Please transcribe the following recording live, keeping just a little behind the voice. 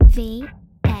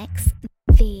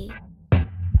VXV.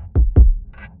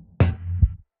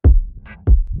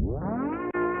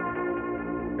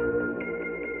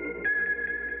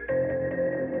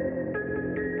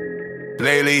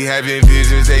 Lately having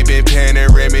visions, they been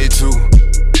panoramic too.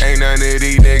 Ain't none of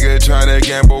these niggas tryna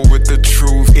gamble with the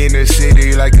truth. In the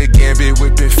city like a gambit,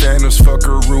 whipping phantoms, fuck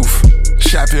a roof.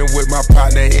 Shopping with my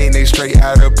partner and they straight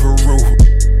out of Peru.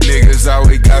 Niggas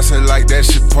always gossip like that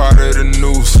shit part of the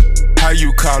news. How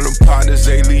you call them partners,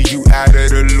 they leave you out of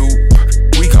the loop.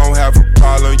 We gon' have a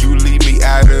problem, you leave me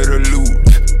out of the loop.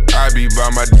 I be by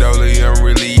my dolly, I'm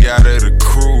really out of the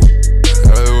crew.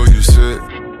 Oh, you said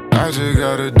I just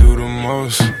gotta do the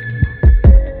most.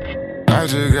 I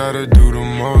just gotta do the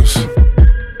most.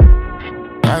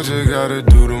 I just gotta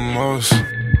do the most.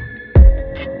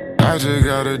 I just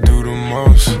gotta do the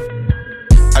most.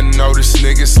 I know this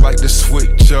niggas like to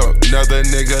switch up. Another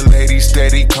nigga lady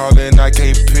steady calling, I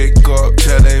can't pick up.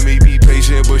 Telling me be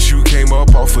patient, but you came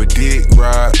up off a dick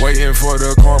ride. Waiting for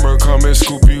the karma, come and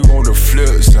scoop you on the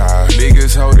flip side.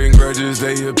 Niggas holding grudges,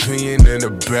 they opinion in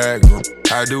the background.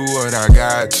 I do what I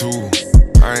got to.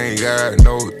 I ain't got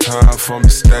no time for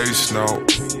mistakes, no.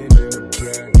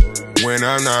 When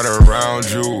I'm not around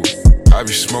you, I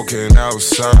be smoking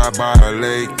outside by a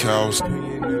lake house.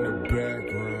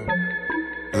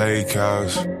 Lake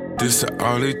house. This the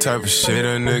only type of shit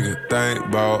a nigga think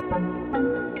about.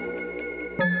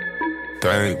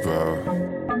 Think about.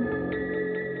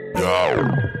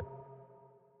 Yo.